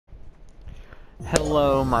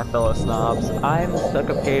Hello, my fellow snobs. I'm Stuck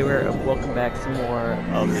Up Gamer, and welcome back to some more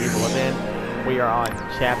of Evil Within. We are on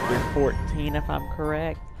chapter 14, if I'm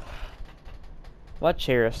correct. My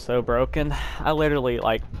chair is so broken. I literally,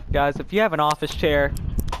 guys, if you have an office chair,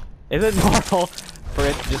 is it normal for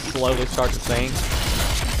it to just slowly start to sink?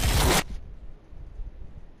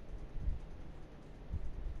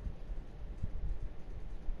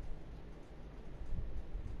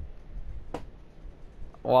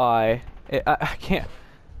 Why? I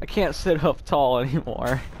can't sit up tall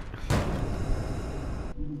anymore.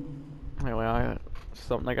 Anyway,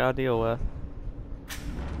 something I gotta deal with.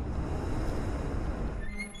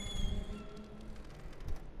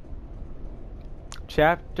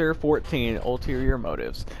 Chapter 14, Ulterior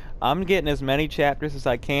Motives. I'm getting as many chapters as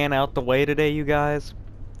I can out the way today, you guys.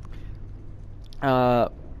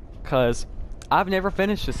 Cause I've never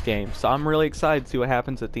finished this game, so I'm really excited to see what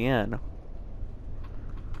happens at the end.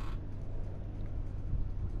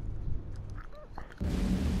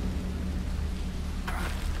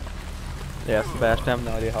 Yeah, Sebastian, I have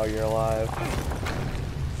no idea how you're alive.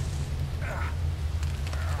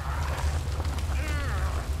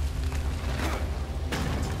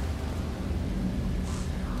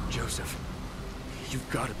 Joseph, you've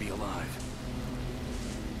got to be alive.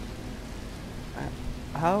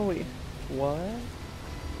 How we... What?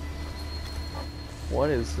 What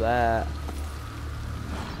is that?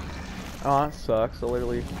 Oh, that sucks. I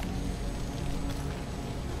literally...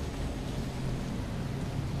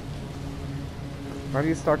 I need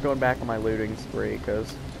to start going back on my looting spree,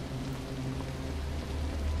 because...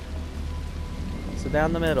 Sit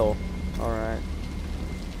down the middle. Alright.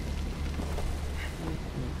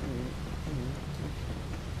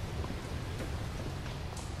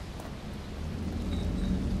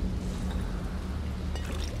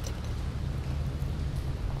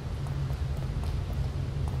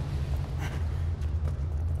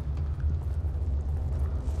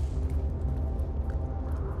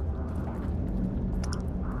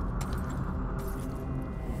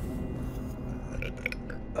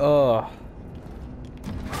 Ugh.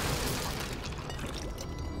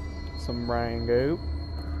 Some brain goop.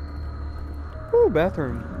 Ooh,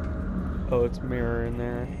 bathroom. Oh, it's a mirror in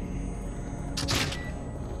there.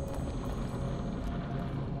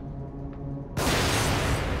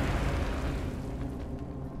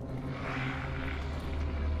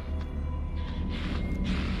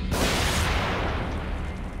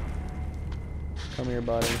 Come here,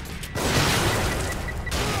 buddy.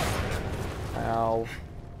 Ow.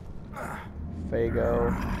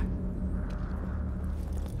 Fago.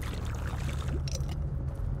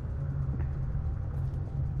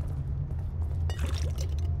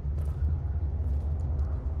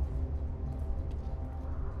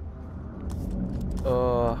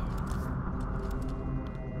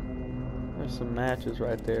 There's some matches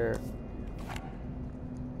right there.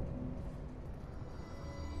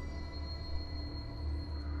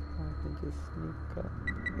 I can just sneak up.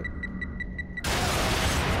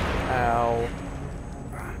 Ow.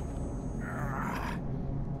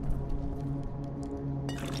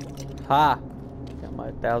 Ha! Got my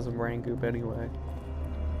 1,000 brain goop anyway.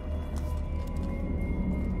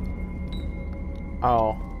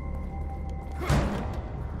 Oh.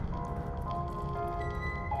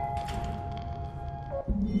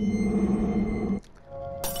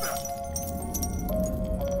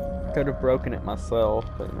 Could have broken it myself,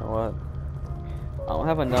 but you know what? I don't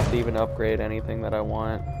have enough to even upgrade anything that I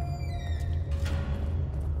want.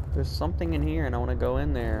 There's something in here and I want to go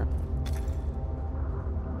in there.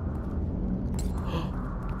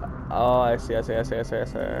 Oh, I see. Salvages.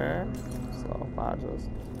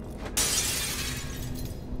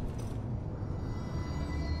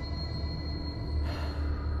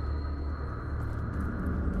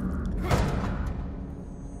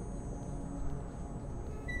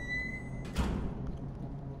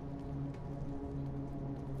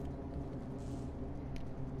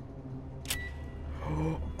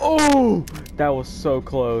 Oh, that was so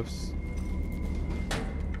close.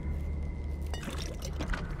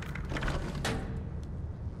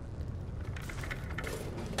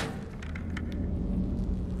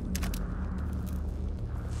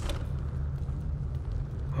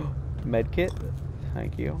 Medkit,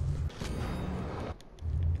 thank you.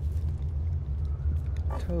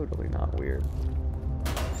 Totally not weird.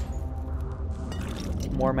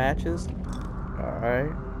 More matches?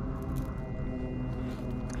 Alright.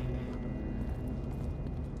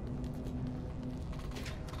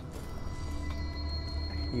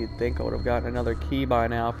 You'd think I would have gotten another key by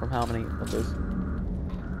now from how many of those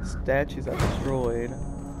statues I destroyed.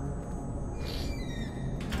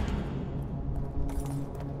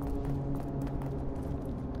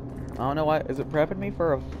 don't know why. Is it prepping me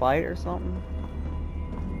for a fight or something?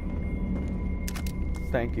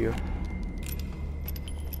 Thank you.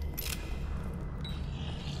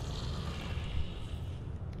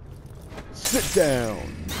 Sit down.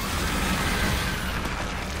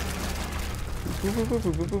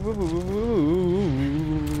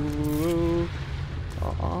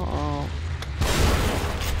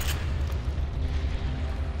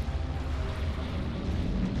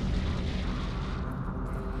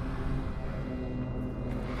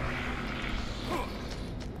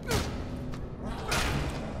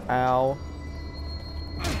 Ow.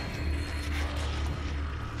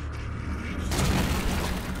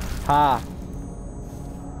 Ha!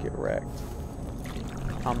 Get wrecked.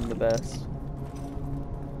 I'm the best.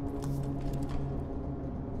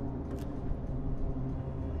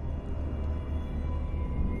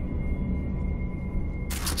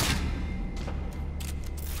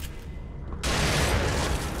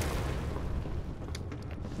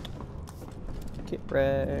 Get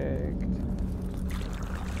wrecked.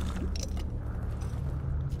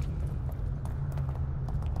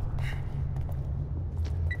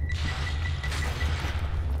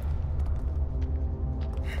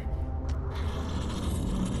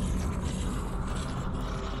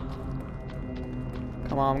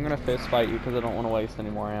 Come on, I'm gonna fist fight you because I don't want to waste any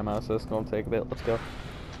more ammo, so it's gonna take a bit. Let's go.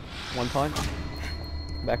 One punch.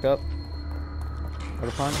 Back up.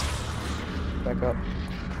 Another punch. Back up.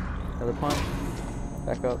 Another punch.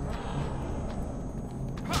 Back up.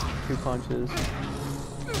 2 punches.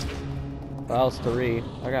 That was 3.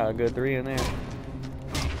 I got a good 3 in there.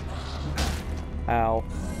 Ow.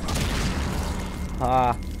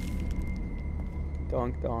 Ah.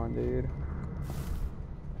 Dunked on, dude.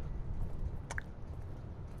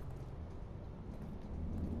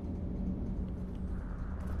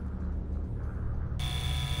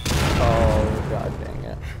 Oh, god dang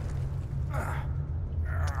it.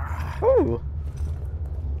 Ooh.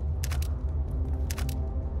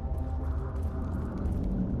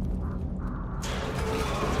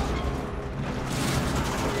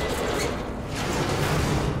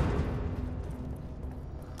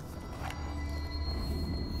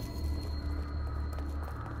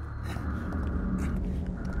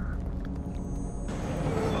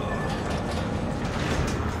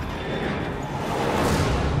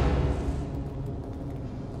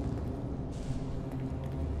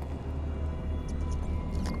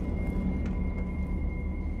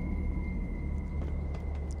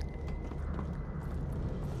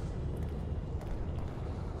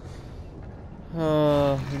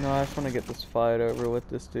 You know, I just want to get this fight over with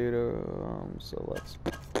this dude, so let's...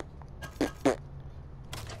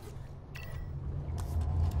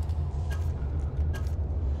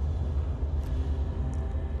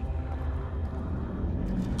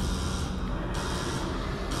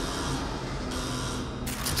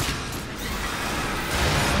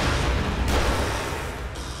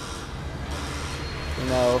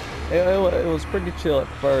 You know, it was pretty chill at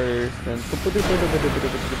first, and...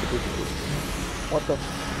 What the...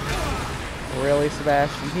 Really,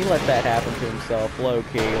 Sebastian? He let that happen to himself,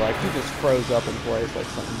 low-key. Like, he just froze up in place like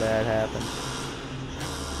something bad happened.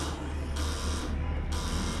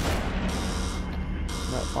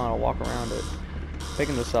 That's fine, I'll walk around it.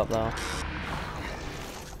 Picking this up, though.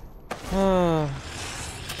 I'm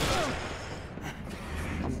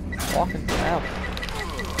walking out.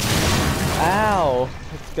 Ow!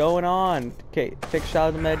 What's going on? Okay, take a shot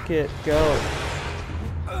of the med kit. Go.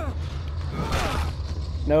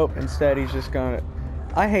 Nope, instead he's just gonna...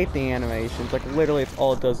 I hate the animations. Like, literally, it's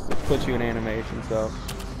all it does is put you in animation, so...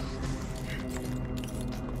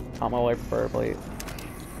 On my way, preferably.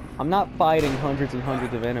 I'm not fighting hundreds and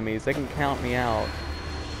hundreds of enemies. They can count me out.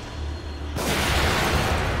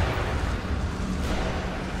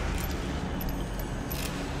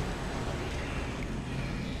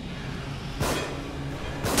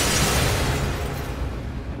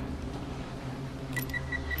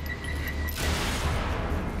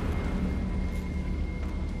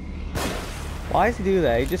 Why does he do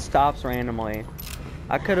that? He just stops randomly.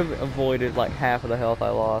 I could have avoided like half of the health I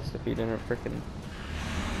lost if he didn't freaking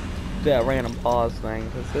do that random pause thing,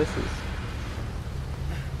 because this is...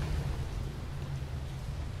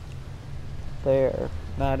 There.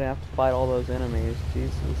 Now I didn't have to fight all those enemies.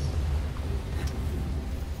 Jesus.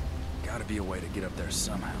 Gotta be a way to get up there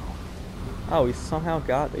somehow. Oh, he somehow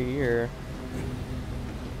got to here.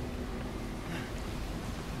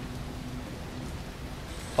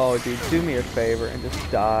 Oh, dude, do me a favor and just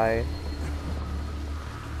die.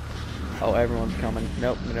 Oh, everyone's coming.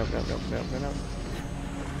 Nope, nope, nope, nope, nope, nope.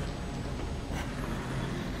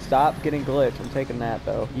 Stop getting glitched. I'm taking that,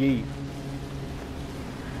 though. Yeet.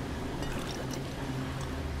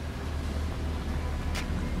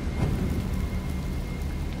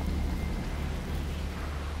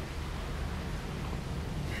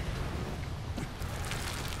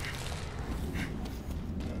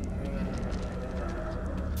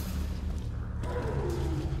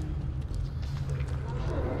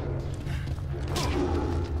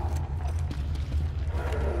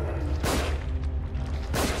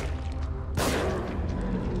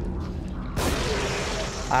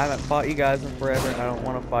 I haven't fought you guys in forever, and I don't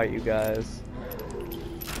want to fight you guys.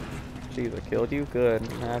 Jeez, I killed you? Good,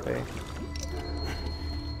 I'm happy.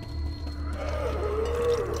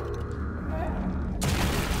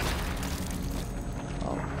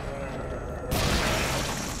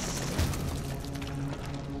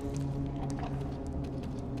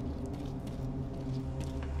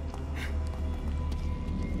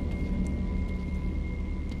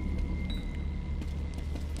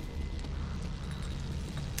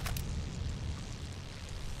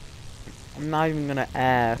 I'm not even gonna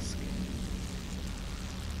ask.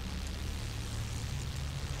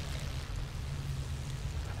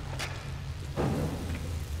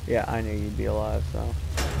 Yeah, I knew you'd be alive, so.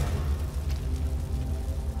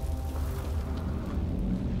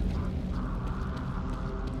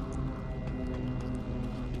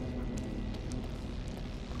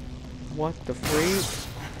 What the freak?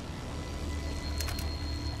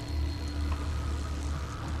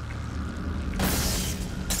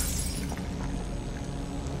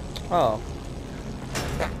 Oh.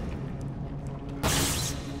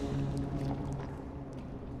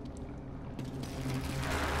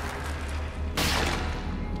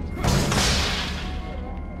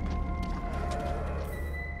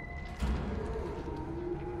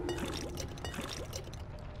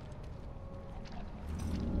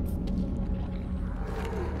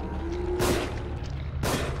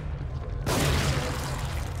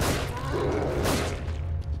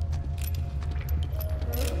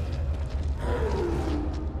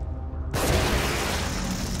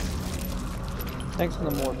 Thanks for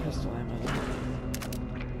the more pistol ammo.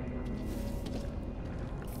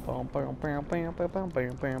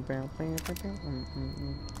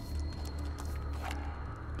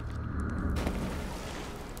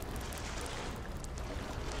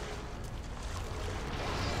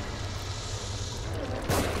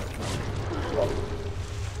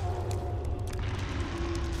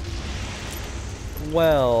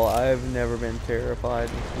 Well, I've never been terrified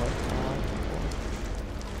this much now.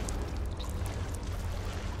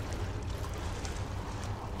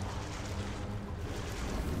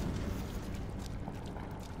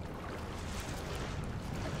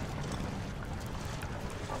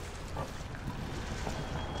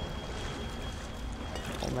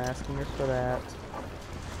 I'm asking her for that.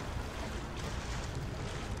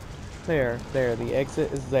 There, the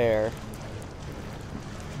exit is there.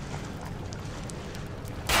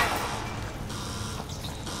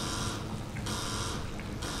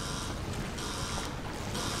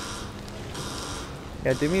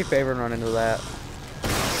 Yeah, do me a favor and run into that.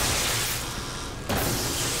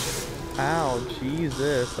 Ow,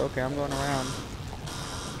 Jesus. Okay, I'm going around.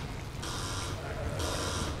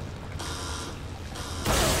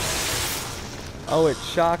 Oh, it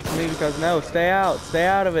shocked me because no, stay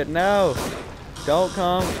out of it, no. Don't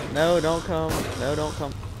come, no, don't come, no, don't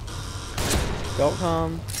come. Don't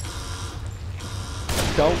come.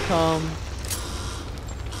 Don't come.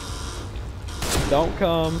 Don't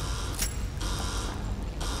come.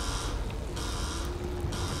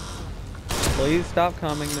 Please stop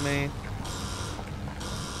coming to me.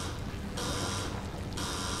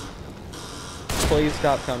 Please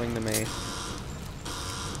stop coming to me.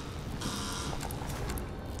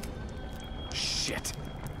 Shit.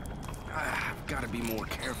 I've got to be more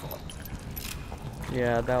careful.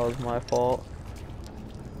 Yeah, that was my fault.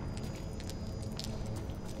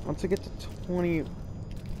 Once I get to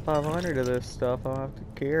 2,500 of this stuff, I don't have to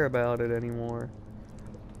care about it anymore.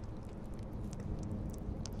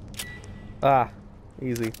 Ah,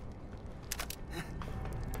 easy.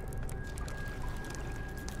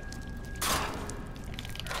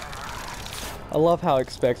 I love how it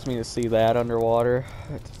expects me to see that underwater.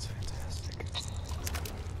 It's fantastic.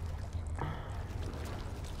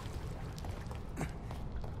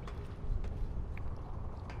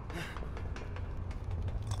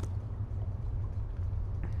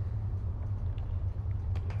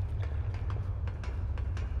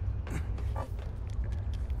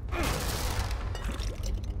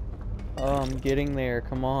 Oh, I'm getting there.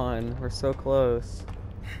 Come on. We're so close.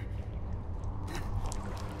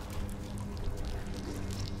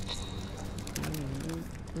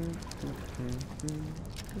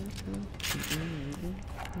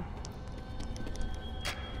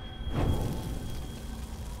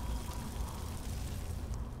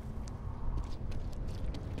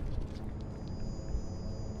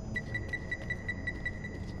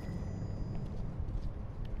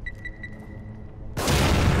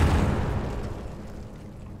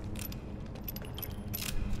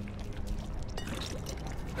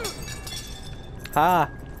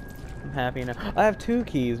 Ha! I'm happy now. I have 2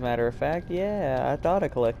 keys, matter of fact. Yeah, I thought I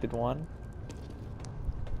collected one.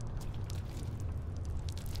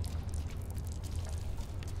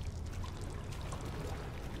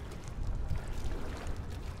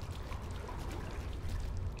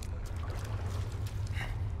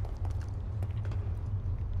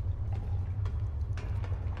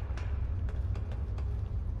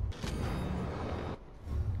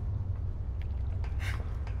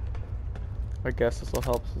 I guess this will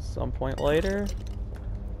help us at some point later.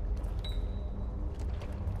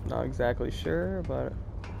 Not exactly sure, but...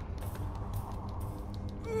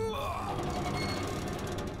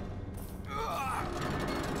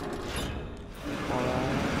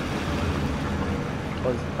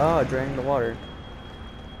 Alright. Draining the water.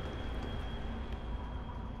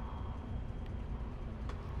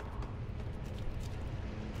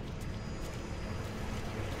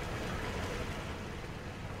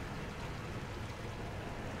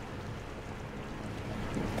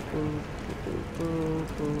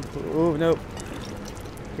 Oh, nope.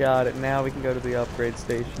 Got it. Now we can go to the upgrade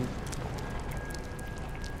station.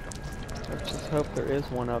 Let's just hope there is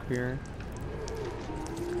one up here.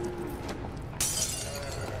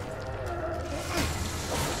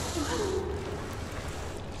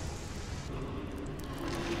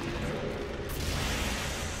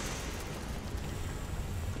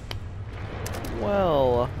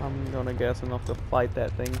 Well, I'm gonna guess enough to fight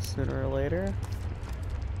that thing sooner or later.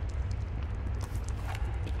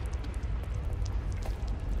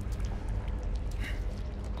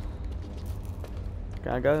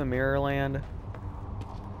 I got a Mirrorland.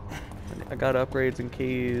 I got upgrades and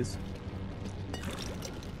keys.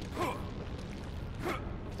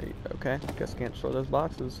 Okay, guess can't show those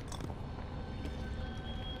boxes.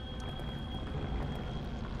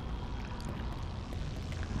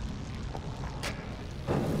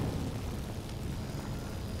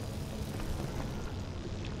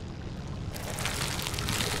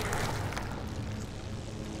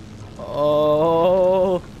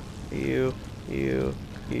 Oh,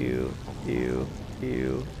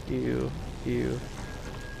 you.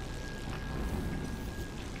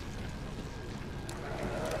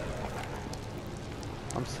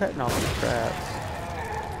 I'm setting off the traps.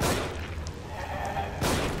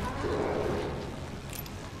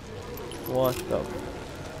 What the?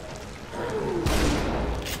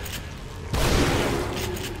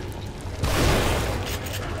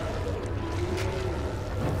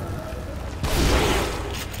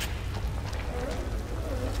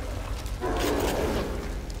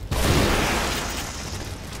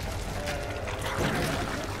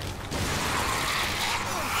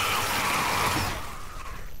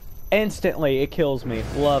 Instantly, it kills me.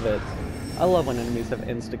 Love it. I love when enemies have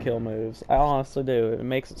insta-kill moves. I honestly do. It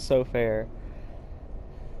makes it so fair.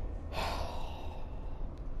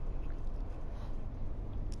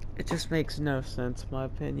 It just makes no sense, in my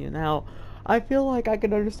opinion. Now, I feel like I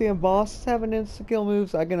can understand bosses having insta-kill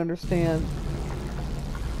moves. I can understand...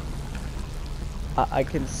 I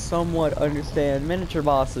can somewhat understand miniature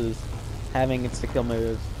bosses having insta-kill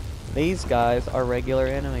moves. These guys are regular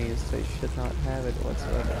enemies. They should not have it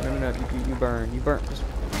whatsoever. No, you burn. You burn. Just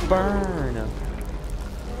burn.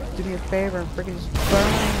 Do me a favor and freaking just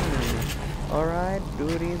burn. Alright? Do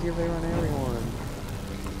it easier way on everyone.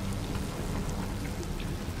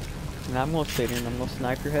 And I'm gonna sit here and I'm gonna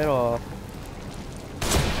snipe your head off.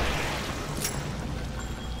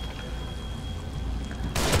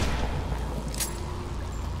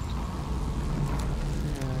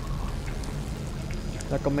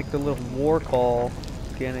 Not gonna make the little war call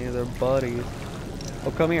to any of their buddies.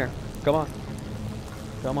 Oh, come here. Come on.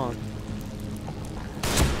 Come on.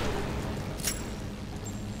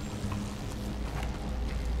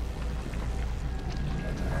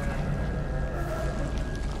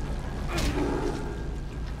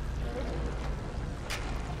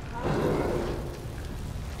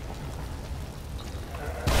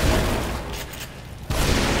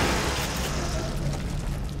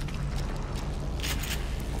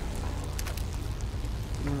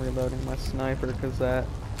 I'm reloading my sniper because that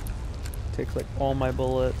takes like all my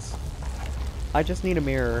bullets. I just need a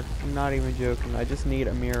mirror. I'm not even joking. I just need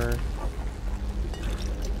a mirror.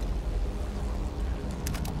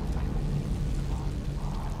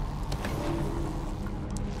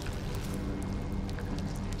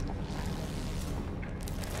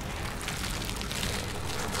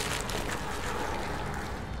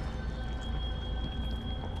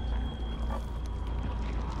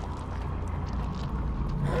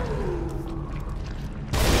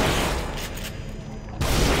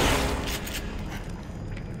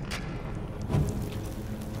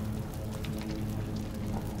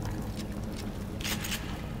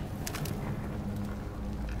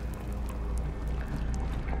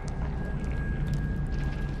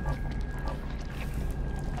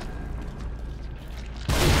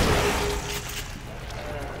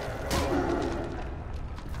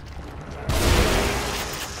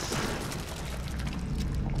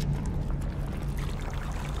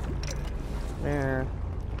 There.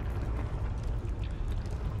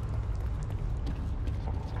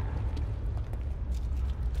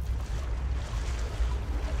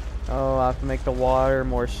 I'll have to make the water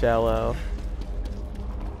more shallow.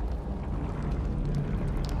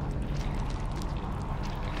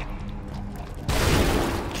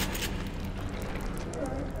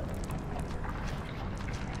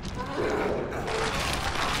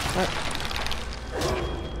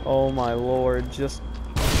 Oh my lord, just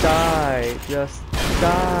die. Just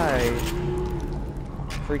die.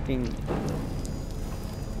 Freaking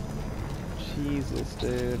Jesus,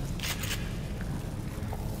 dude.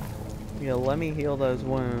 Yeah, let me heal those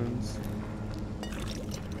wounds.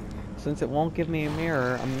 Since it won't give me a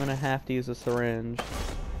mirror, I'm gonna have to use a syringe.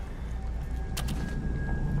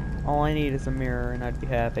 All I need is a mirror and I'd be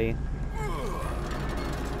happy.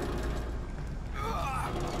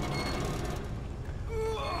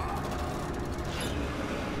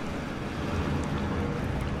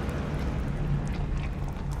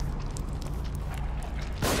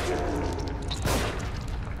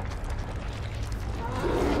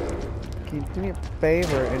 Can you do me a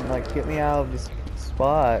favor and like get me out of this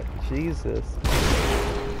spot? Jesus.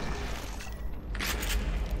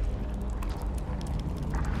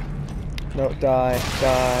 No, die,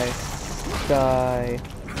 die, die,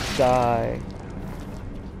 die.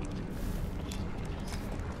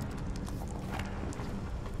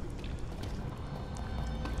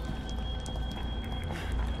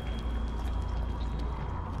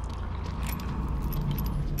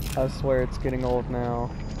 I swear it's getting old now.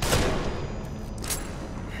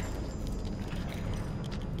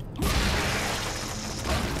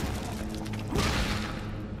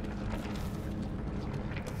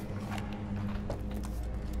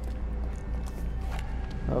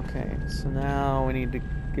 Okay, so now we need to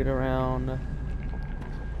get around.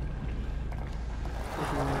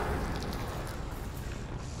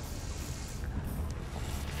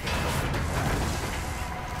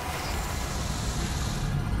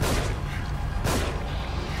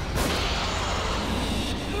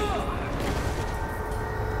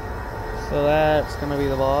 So that's gonna be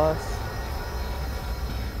the boss.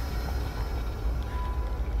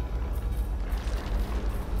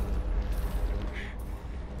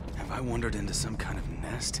 Have I wandered into some kind of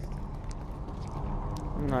nest?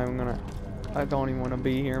 I'm not even gonna. I don't even want to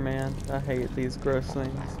be here, man. I hate these gross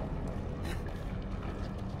things.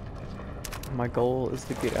 My goal is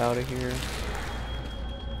to get out of here.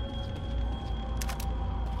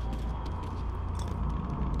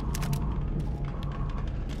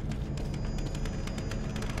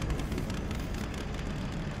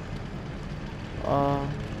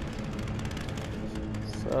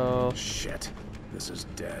 So Shit. This is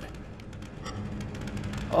dead.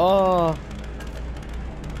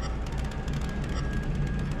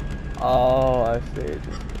 oh, I see.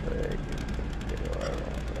 Just like,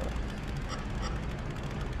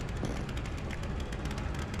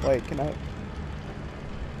 wait, can I?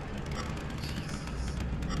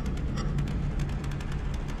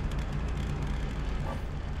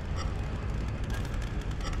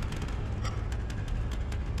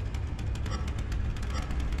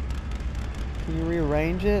 Can you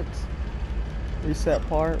rearrange it? Reset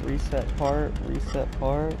part, reset part, reset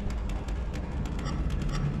part.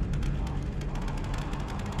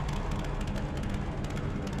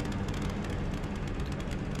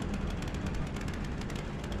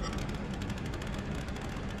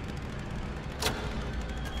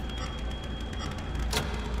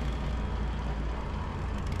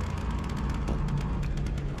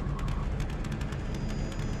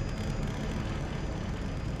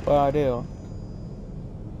 What do I do?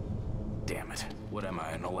 Damn it. What am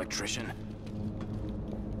I, an electrician?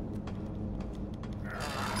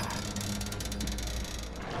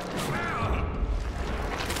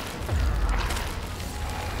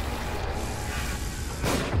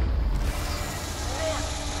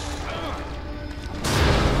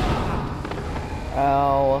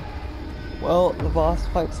 Ow. Well, the boss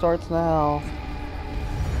fight starts now.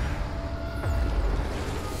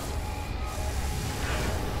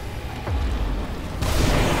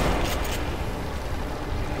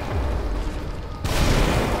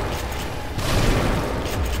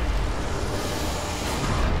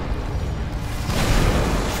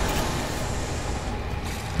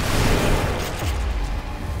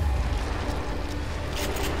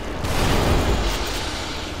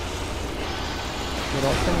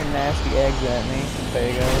 Don't send your nasty eggs at me,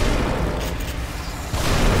 Fago.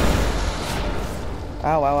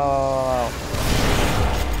 Ow, ow, ow, ow, ow, ow.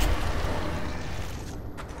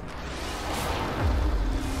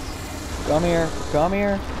 Come here, come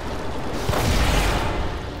here.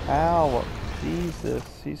 Ow, Jesus,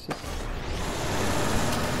 he's just...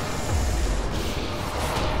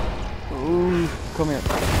 Ooh, come here.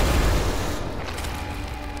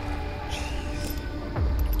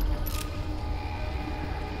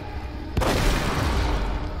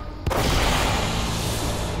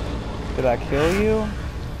 Did I kill you?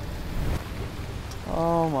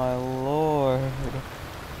 Oh my lord.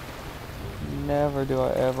 Never do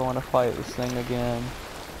I ever want to fight this thing again.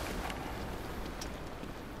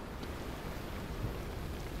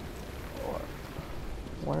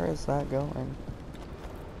 Where is that going?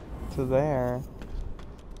 To there.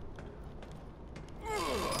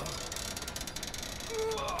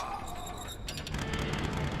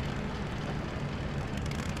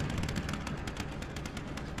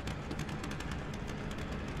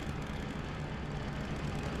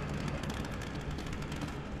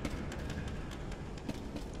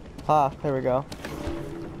 Ah, there we go.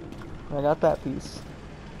 I got that piece.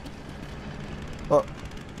 Oh,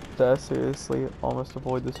 did I seriously almost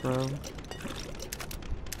avoid this room?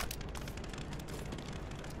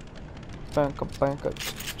 Banka.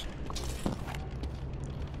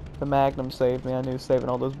 The Magnum saved me. I knew saving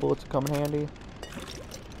all those bullets would come in handy.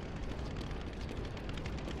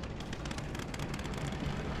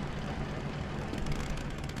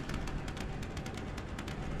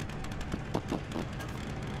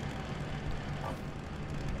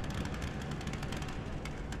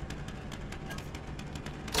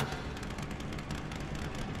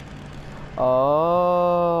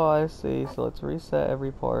 Oh, I see. So let's reset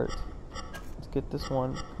every part. Let's get this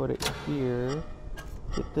one, put it here.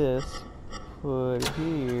 Get this, put it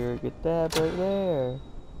here. Get that right there.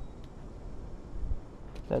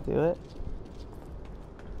 Did that do it?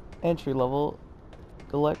 Entry level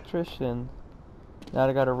electrician. Now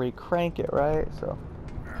I gotta re-crank it, right? So.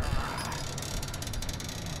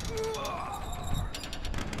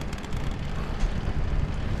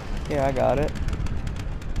 Yeah, I got it.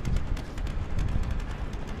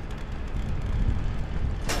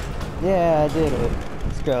 Yeah, I did it.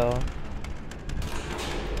 Let's go.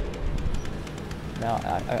 Now,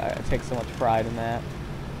 I take so much pride in that.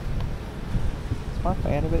 Is my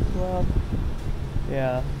fan a bit too loud?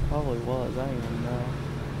 Yeah, probably was. I don't even know.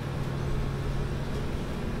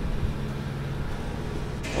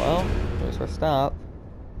 Well, there's our stop.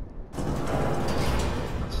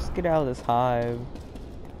 Let's just get out of this hive.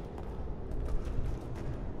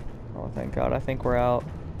 Oh, thank God. I think we're out.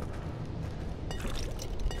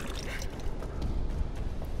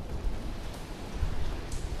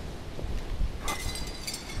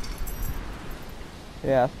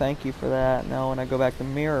 Yeah, thank you for that. Now when I go back to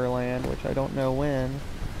Mirrorland, which I don't know when,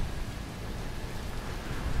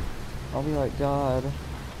 I'll be like, God.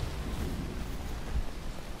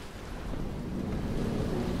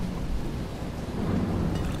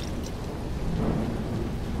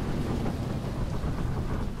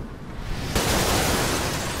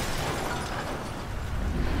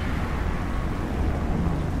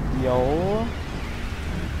 Yo.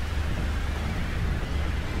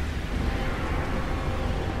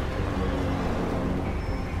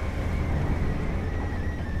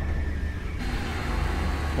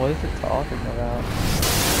 What is it talking about?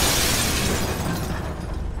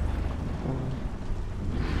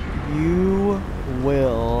 You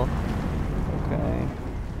will. Okay.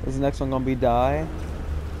 Is the next one gonna be die?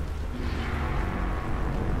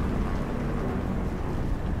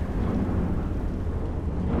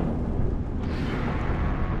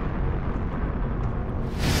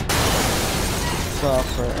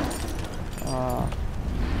 Suffer.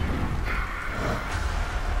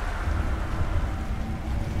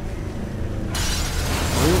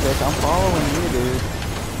 Rubik, I'm following you, dude.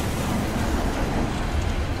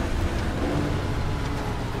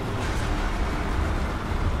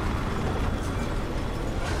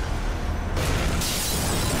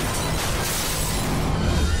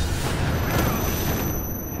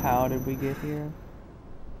 How did we get here?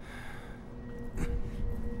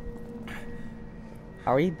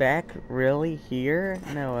 Are we back really here?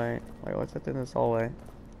 No way. Wait, what's up in this hallway?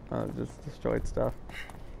 Oh, just destroyed stuff.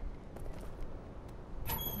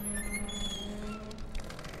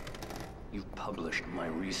 You published my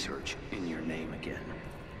research in your name again.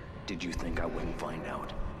 Did you think I wouldn't find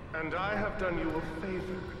out? And I have done you a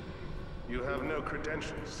favor. You have no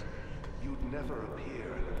credentials. You'd never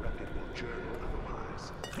appear in a reputable journal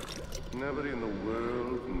otherwise. Nobody in the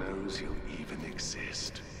world knows you even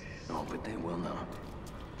exist. Oh, but they will know.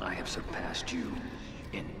 I have surpassed you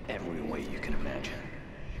in every way you can imagine.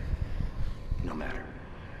 No matter.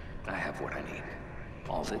 I have what I need.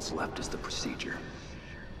 All that's left is the procedure.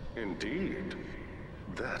 Indeed.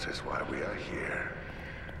 That is why we are here.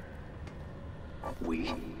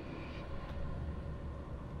 We?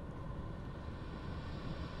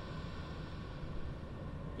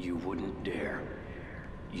 You wouldn't dare.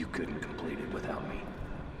 You couldn't complete it without me.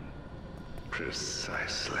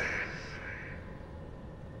 Precisely.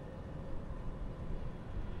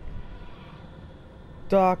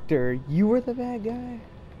 Doctor, you were the bad guy?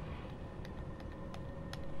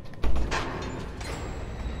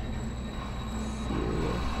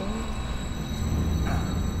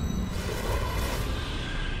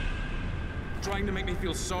 Trying to make me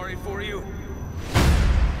feel sorry for you?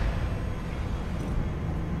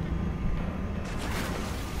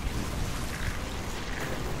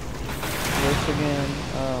 This again?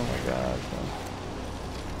 Oh my god.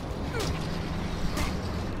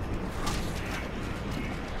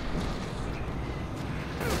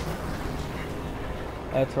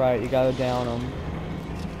 That's right, you gotta down them.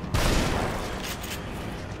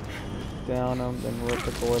 Down them, then rip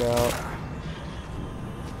the cord out.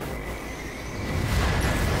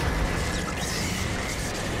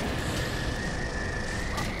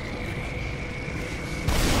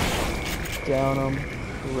 Down them,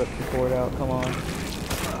 rip the cord out, come on.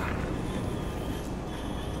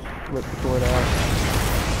 Rip the cord out.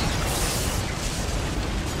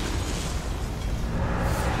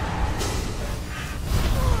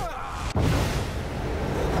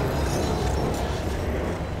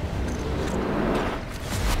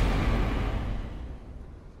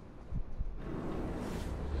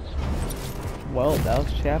 Well, that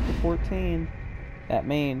was chapter 14. That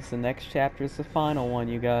means the next chapter is the final one,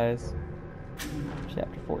 you guys.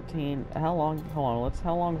 Chapter 14. How long? Hold on.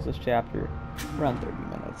 How long is this chapter? Around 30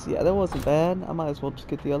 minutes. Yeah, that wasn't bad. I might as well just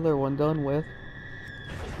get the other one done with.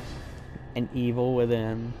 An Evil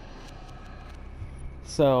Within.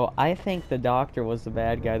 So I think the Doctor was the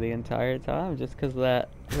bad guy the entire time, just because of that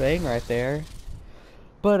thing right there.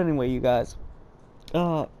 But anyway, you guys.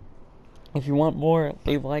 If you want more,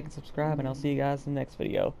 leave a like and subscribe, and I'll see you guys in the next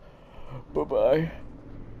video. Bye bye.